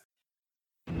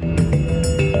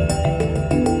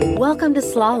Welcome to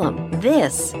Slalom.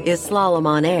 This is Slalom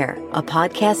on Air, a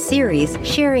podcast series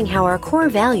sharing how our core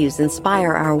values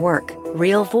inspire our work.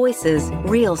 Real voices,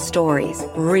 real stories,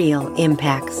 real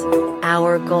impacts.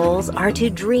 Our goals are to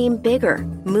dream bigger,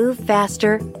 move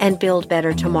faster, and build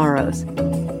better tomorrows.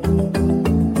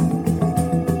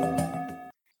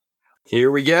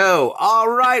 Here we go. All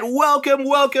right.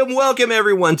 Welcome,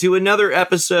 everyone, to another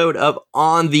episode of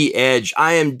On the Edge.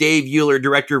 I am Dave Euler,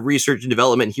 Director of Research and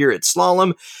Development here at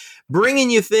Slalom, bringing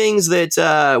you things that,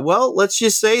 let's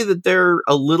just say that they're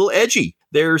a little edgy.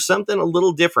 There's something a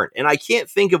little different. And I can't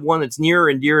think of one that's nearer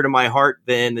and dearer to my heart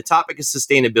than the topic of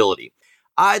sustainability.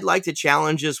 I'd like to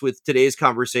challenge us with today's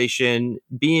conversation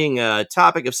being a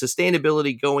topic of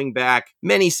sustainability going back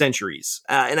many centuries.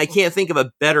 And I can't think of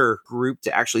a better group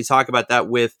to actually talk about that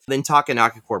with than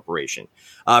Takenaka Corporation.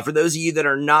 For those of you that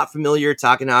are not familiar,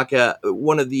 Takenaka,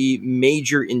 one of the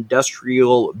major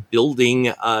industrial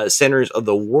building centers of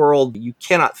the world. You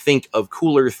cannot think of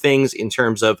cooler things in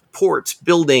terms of ports,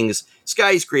 buildings,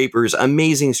 skyscrapers,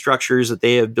 amazing structures that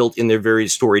they have built in their very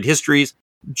storied histories.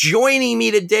 Joining me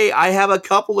today, I have a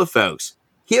couple of folks.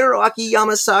 Hiroaki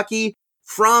Yamasaki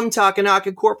from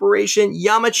Takenaka Corporation.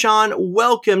 Yamachan,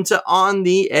 welcome to On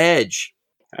the Edge.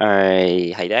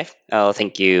 Hi, Dave.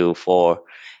 Thank you for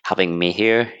having me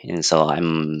here. And so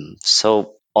I'm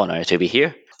so honored to be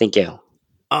here. Thank you.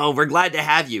 Oh, we're glad to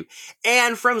have you.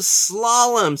 And from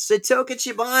Slalom, Satoka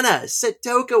Chibana.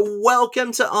 Satoka,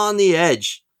 welcome to On the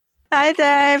Edge. Hi,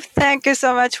 Dave. Thank you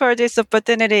so much for this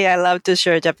opportunity. I love to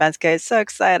share Japan's case. So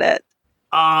excited.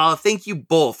 Oh, thank you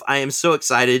both. I am so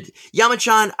excited.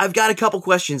 Yamachan, I've got a couple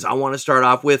questions I want to start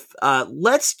off with.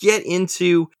 Let's get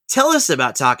into, tell us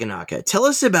about Takenaka. Tell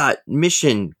us about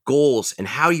mission, goals, and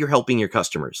how you're helping your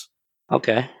customers.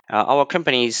 Okay. Our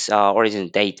company's origin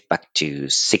date back to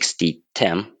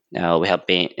 6010. We have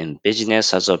been in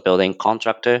business as a building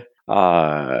contractor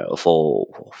for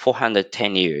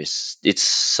 410 years. It's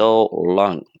so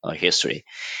long history.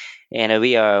 And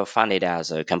we are founded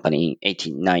as a company in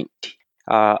 1890.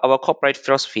 Our corporate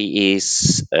philosophy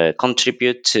is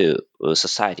contribute to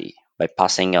society by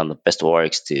passing on the best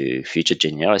works to future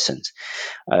generations.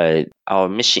 Our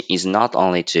mission is not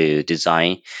only to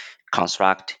design,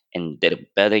 construct, and build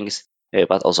buildings,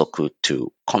 but also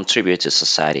to contribute to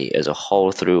society as a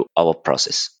whole through our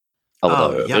process of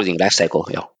the building life cycle.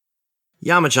 Yeah.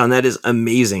 Yamachan, that is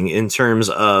amazing in terms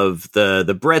of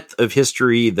the breadth of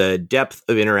history, the depth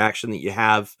of interaction that you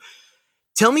have.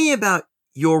 Tell me about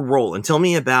your role and tell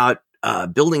me about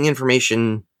building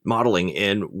information modeling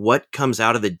and what comes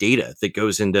out of the data that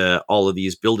goes into all of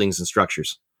these buildings and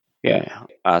structures. Yeah,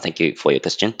 thank you for your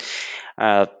question.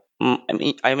 I'm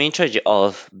in charge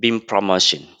of BIM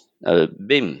promotion.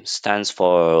 BIM stands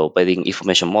for Building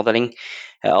Information Modeling,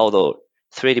 although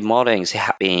 3D modeling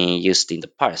have been used in the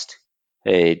past.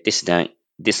 This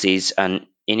is an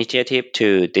initiative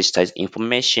to digitize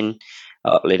information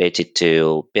related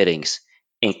to buildings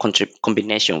in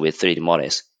combination with 3D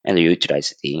models and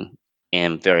utilized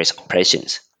in various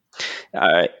operations.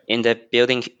 In the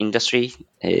building industry,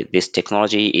 this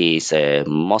technology is a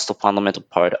most fundamental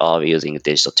part of using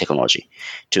digital technology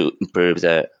to improve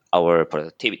our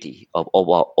productivity of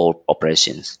overall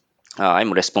operations.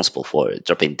 I'm responsible for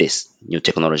dropping this new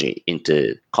technology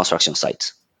into construction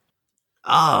sites.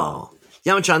 Oh,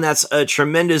 Yamachan, that's a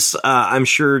tremendous, I'm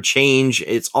sure, change.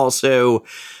 It's also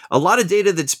a lot of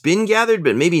data that's been gathered,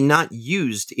 but maybe not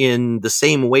used in the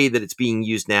same way that it's being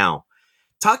used now.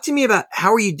 Talk to me about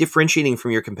how are you differentiating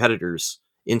from your competitors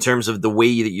in terms of the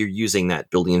way that you're using that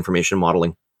building information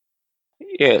modeling?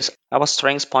 Yes, our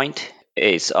strength point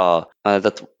is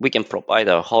that we can provide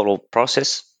a whole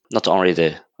process, not only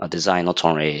the design, not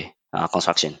only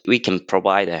construction. We can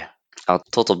provide a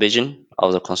total vision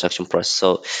of the construction process.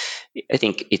 So I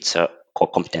think it's a core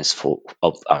competence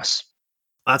of us.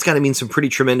 That's got to mean some pretty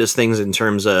tremendous things in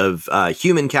terms of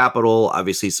human capital,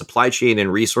 obviously supply chain and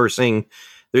resourcing.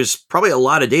 There's probably a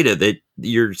lot of data that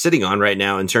you're sitting on right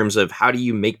now in terms of how do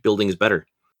you make buildings better?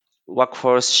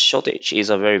 Workforce shortage is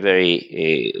a very,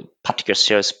 very particular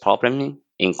serious problem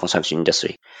in construction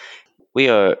industry. We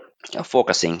are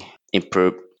focusing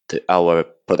improve our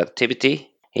productivity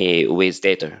with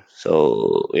data.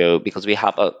 So because we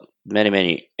have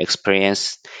many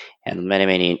experience and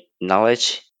many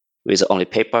knowledge with only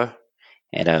paper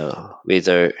and with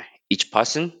each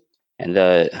person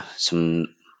and some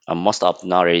most of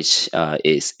knowledge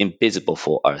is invisible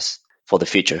for us for the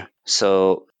future.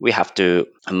 So we have to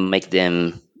make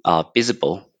them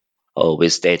visible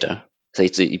with data. So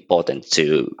it's important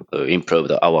to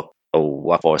improve our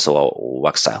workforce or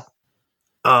work style.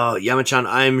 Oh, Yamachan,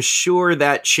 I'm sure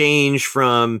that change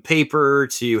from paper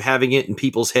to having it in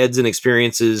people's heads and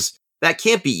experiences, that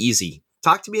can't be easy.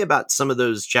 Talk to me about some of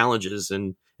those challenges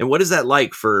and what is that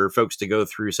like for folks to go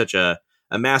through such a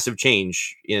massive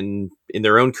change in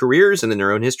their own careers and in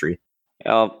their own history?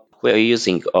 Uh, we're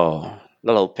using a lot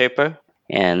of paper,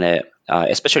 and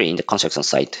especially in the construction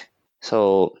site.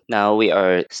 So now we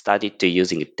are started to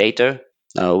using data.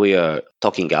 Now we are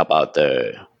talking about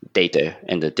the data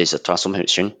and the digital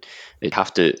transformation. We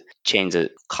have to change the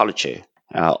culture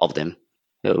of them.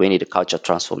 We need a culture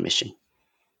transformation.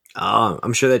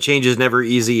 I'm sure that change is never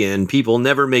easy and people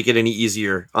never make it any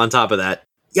easier on top of that.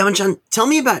 Yaman-chan, tell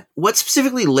me about what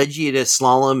specifically led you to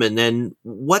Slalom and then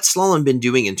what Slalom been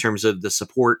doing in terms of the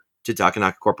support to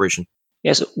Takenaka Corporation.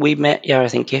 Yes, we met. Yeah,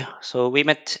 thank you. So we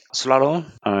met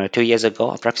Slalom 2 years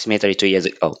ago, approximately 2 years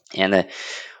ago, and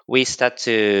we start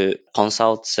to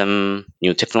consult some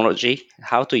new technology,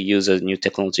 how to use a new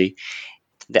technology.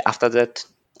 After that,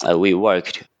 we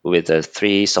worked with the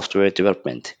three software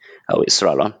development with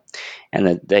Slalom,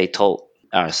 and they taught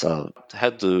us how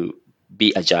to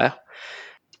be agile.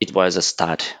 It was a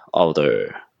start of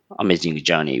the amazing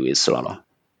journey with Slalom.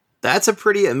 That's a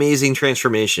pretty amazing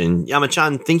transformation.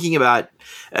 Yamachan, thinking about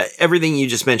everything you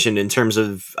just mentioned in terms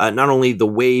of not only the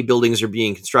way buildings are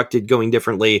being constructed going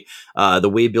differently, the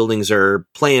way buildings are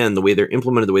planned, the way they're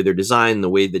implemented, the way they're designed, the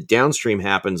way that downstream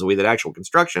happens, the way that actual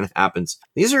construction happens.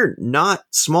 These are not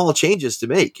small changes to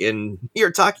make. And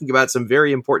you're talking about some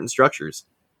very important structures.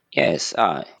 Yes,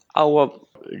 our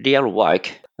real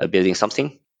work building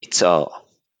something, it's a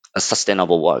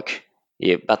sustainable work.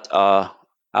 Yeah, but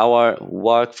our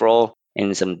workflow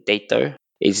and some data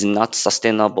is not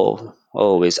sustainable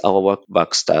always our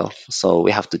work style. So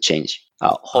we have to change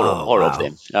Oh, all of wow.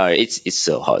 them. It's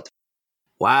so hard.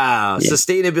 Wow. Yeah.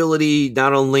 Sustainability,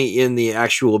 not only in the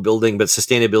actual building, but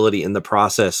sustainability in the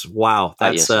process. Wow.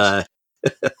 That's, Yes,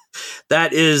 yes.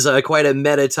 that is quite a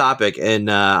meta topic. And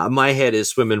my head is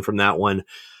swimming from that one.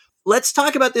 Let's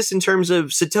talk about this in terms of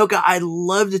Satoka. I'd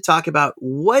love to talk about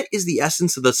what is the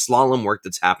essence of the slalom work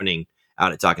that's happening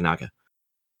out at Takenaka.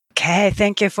 Okay,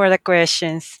 thank you for the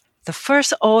questions. The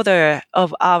first order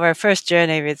of our first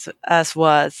journey with us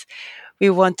was we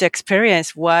want to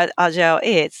experience what Agile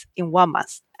is in 1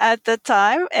 month. At the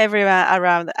time, everyone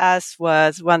around us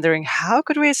was wondering how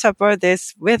could we support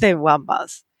this within 1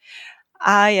 month.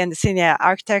 I and the senior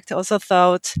architect also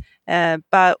thought,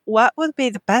 but what would be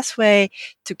the best way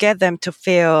to get them to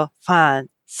feel fun,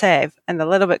 safe, and a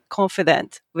little bit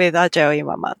confident with Agile in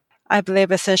 1 month? I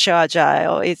believe essential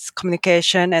Agile is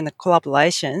communication and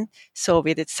collaboration. So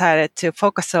we decided to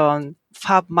focus on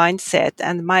fab mindset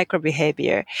and micro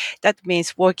behavior. That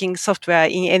means working software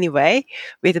in any way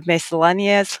with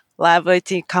miscellaneous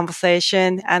liability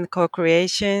conversation and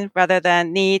co-creation rather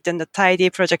than neat and tidy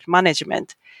project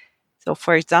management. So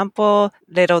for example,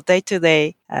 little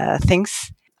day-to-day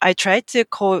things. I tried to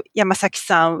call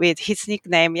Yamasaki-san with his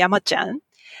nickname Yama-chan.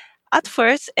 At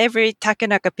first, every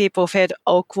Takenaka people felt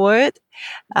awkward.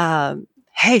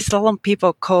 Hey, Slalom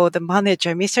people call the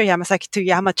manager Mr. Yamasaki to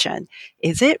Yama-chan.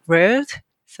 Is it rude?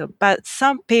 So, but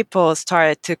some people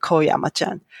started to call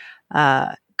Yama-chan.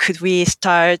 Could we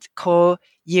start call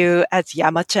you as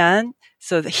Yama-chan?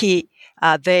 So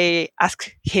they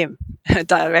asked him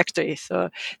directly.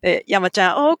 So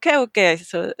Yama-chan, oh, okay.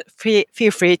 So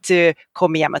feel free to call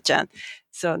me Yama-chan.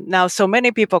 So now so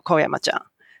many people call Yama-chan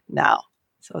now.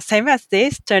 So same as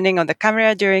this, turning on the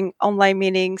camera during online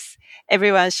meetings,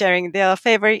 everyone sharing their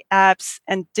favorite apps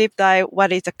and deep dive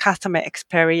what is the customer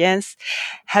experience,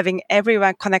 having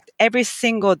everyone connect every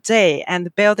single day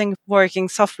and building working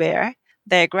software.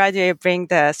 They gradually bring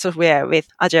the software with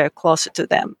Agile closer to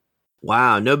them.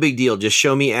 Wow, no big deal. Just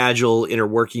show me Agile in a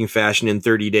working fashion in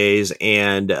 30 days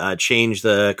and change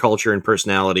the culture and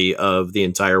personality of the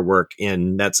entire work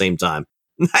in that same time.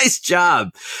 Nice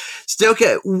job.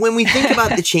 Stoka, when we think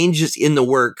about the changes in the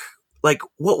work, like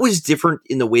what was different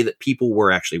in the way that people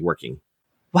were actually working?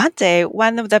 One day,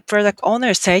 one of the product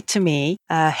owners said to me,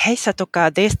 hey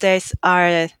Satoka, these days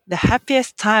are the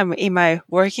happiest time in my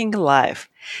working life.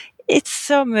 It's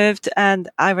so moved and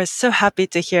I was so happy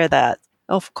to hear that.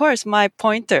 Of course, my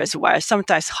pointers were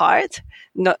sometimes hard,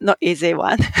 not easy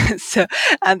one.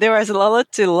 And there was a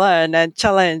lot to learn and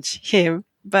challenge him,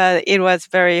 but it was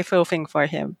very fulfilling for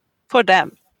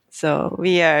them. So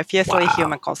we are fiercely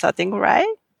human consulting, right?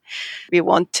 We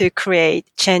want to create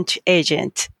change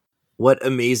agent. What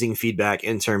amazing feedback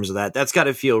in terms of that. That's got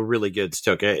to feel really good,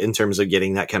 Stoka, in terms of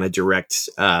getting that kind of direct,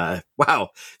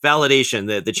 validation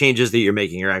that the changes that you're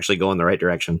making are actually going the right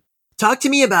direction. Talk to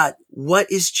me about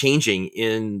what is changing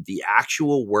in the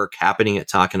actual work happening at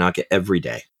Takenaka every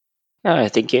day.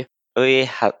 Thank you. We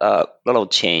had a lot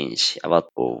of change about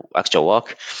actual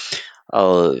work,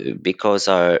 because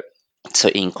so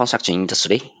in construction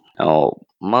industry,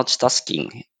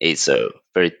 multitasking is a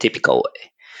very typical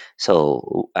way.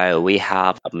 So we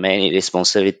have many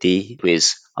responsibility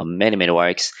with many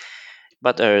works.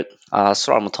 But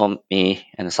Swarm told me,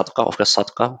 and Satoka, of course,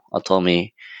 Satoka told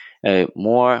me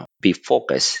more be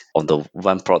focused on the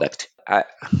one product.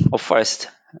 First,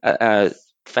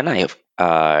 when I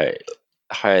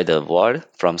heard the word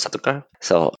from Satoka,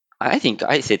 so I think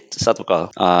I said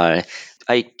Satoka, I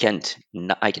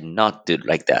cannot do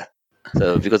like that.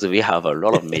 So because we have a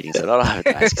lot of meetings, a lot of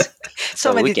tasks,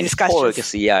 So so we many can discussions.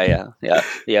 focus. Yeah.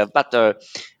 But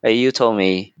you told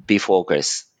me be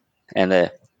focused, and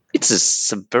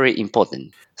it's very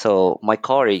important. So my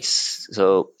colleagues,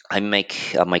 so I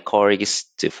make my colleagues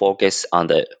to focus on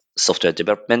the software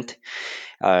development,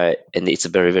 and it's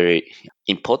very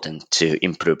important to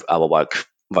improve our work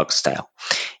style.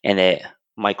 And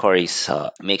my colleagues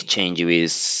make change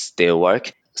with their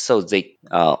work, so they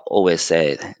always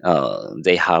say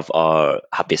they have our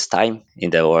happiest time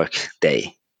in their work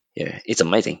day. Yeah, it's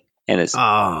amazing, and it's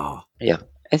Oh, yeah,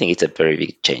 I think it's a very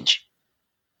big change.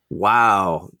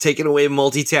 wow. Taking away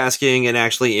multitasking and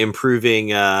actually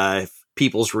improving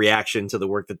people's reaction to the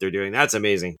work that they're doing. That's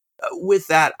amazing. With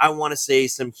that, I want to say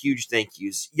some huge thank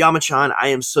yous. Yamachan, I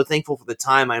am so thankful for the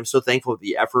time. I am so thankful for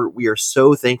the effort. We are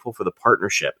so thankful for the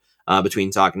partnership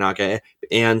between Takenaka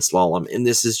and Slalom. And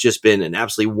this has just been an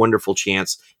absolutely wonderful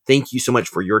chance. Thank you so much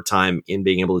for your time in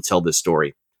being able to tell this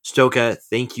story. Stoka,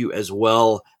 thank you as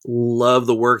well. Love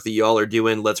the work that y'all are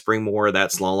doing. Let's bring more of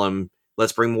that Slalom.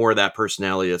 Let's bring more of that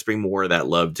personality. Let's bring more of that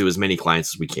love to as many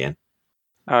clients as we can.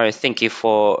 All right, thank you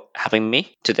for having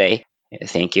me today.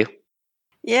 Thank you.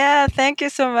 Yeah, thank you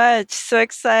so much. So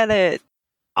excited.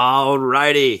 All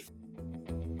righty.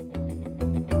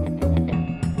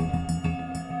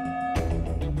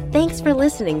 Thanks for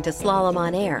listening to Slalom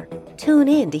on Air. Tune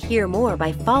in to hear more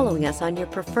by following us on your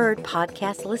preferred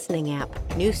podcast listening app.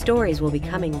 New stories will be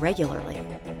coming regularly.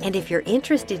 And if you're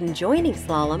interested in joining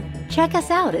Slalom, check us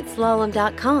out at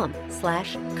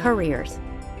slalom.com/careers.